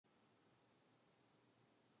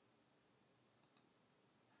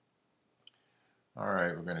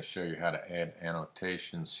Alright, we're going to show you how to add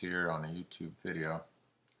annotations here on a YouTube video.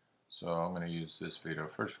 So I'm going to use this video.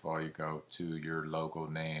 First of all, you go to your logo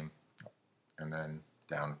name and then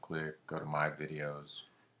down click, go to My Videos.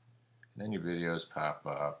 And then your videos pop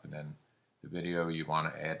up, and then the video you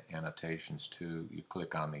want to add annotations to, you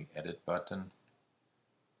click on the Edit button.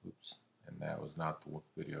 Oops, and that was not the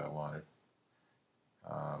video I wanted.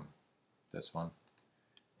 This one.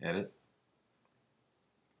 Edit.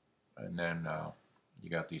 And then you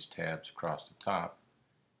got these tabs across the top.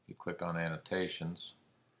 You click on Annotations,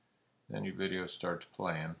 then your video starts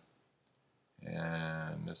playing,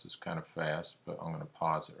 and this is kind of fast, but I'm going to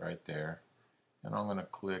pause it right there, and I'm going to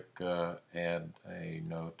click Add a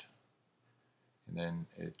Note, and then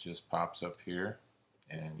it just pops up here,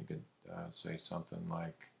 and you could say something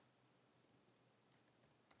like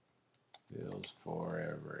bills for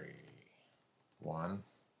everyone.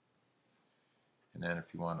 And then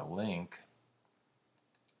if you want a link,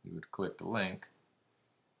 you would click the link,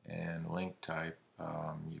 and link type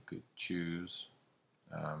you could choose.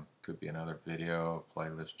 Could be another video,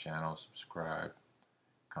 playlist, channel, subscribe,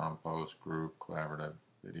 compost, group, collaborative,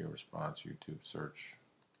 video response, YouTube search.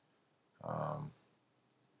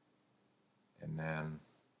 And then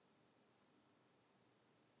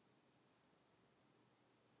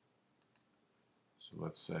so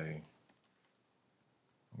let's say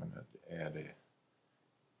I'm going to add a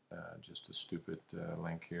just a stupid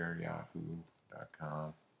link here,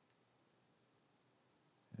 yahoo.com,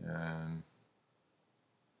 and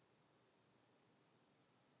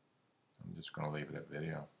I'm just going to leave it at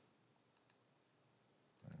video.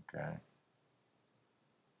 Okay.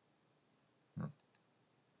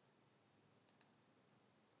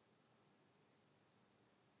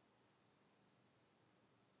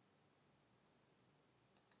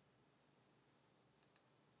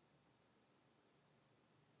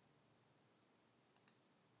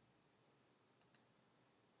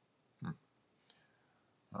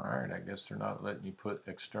 Alright, I guess they're not letting you put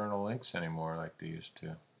external links anymore like they used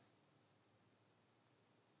to.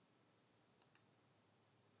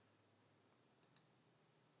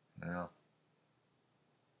 Yeah. How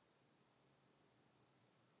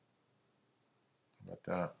about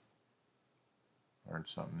that? Learn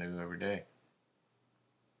something new every day.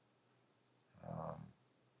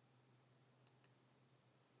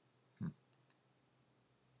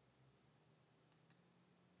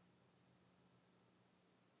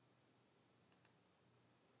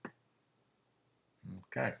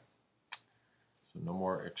 Okay. So no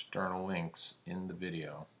more external links in the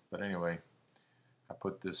video. But anyway, I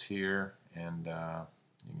put this here, and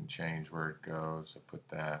you can change where it goes. I put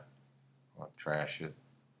that. I'll trash it,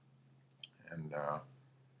 and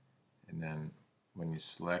then when you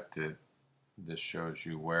select it, this shows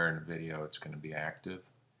you where in the video it's going to be active,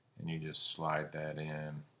 and you just slide that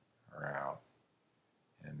in or out,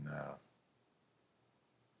 and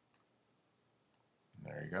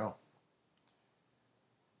there you go.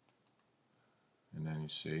 And then you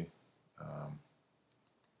see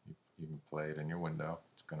you can play it in your window.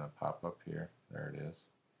 It's going to pop up here. There it is,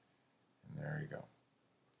 and there you go.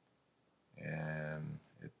 And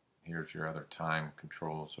here's your other time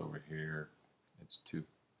controls over here. It's 2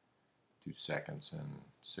 seconds and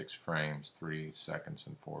 6 frames, 3 seconds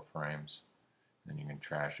and 4 frames. Then you can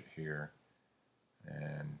trash it here,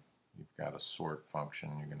 and you've got a sort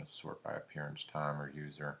function. You're going to sort by appearance, time, or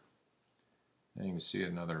user. Then you can see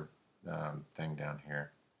another thing down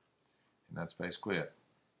here, and that's basically it.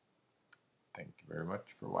 Thank you very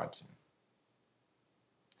much for watching.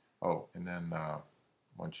 Oh, and then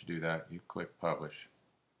once you do that, you click publish,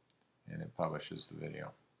 and it publishes the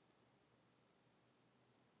video.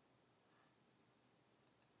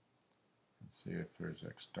 Let's see if there's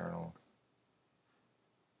external.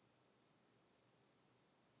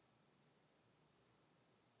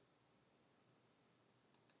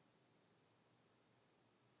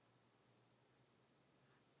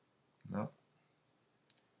 Nope.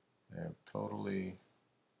 They have totally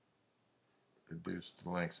reduced the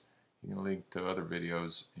links. You can link to other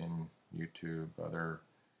videos in YouTube,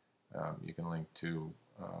 you can link to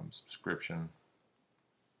subscription,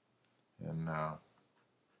 and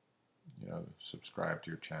subscribe to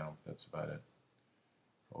your channel. That's about it.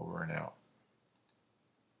 Over and out.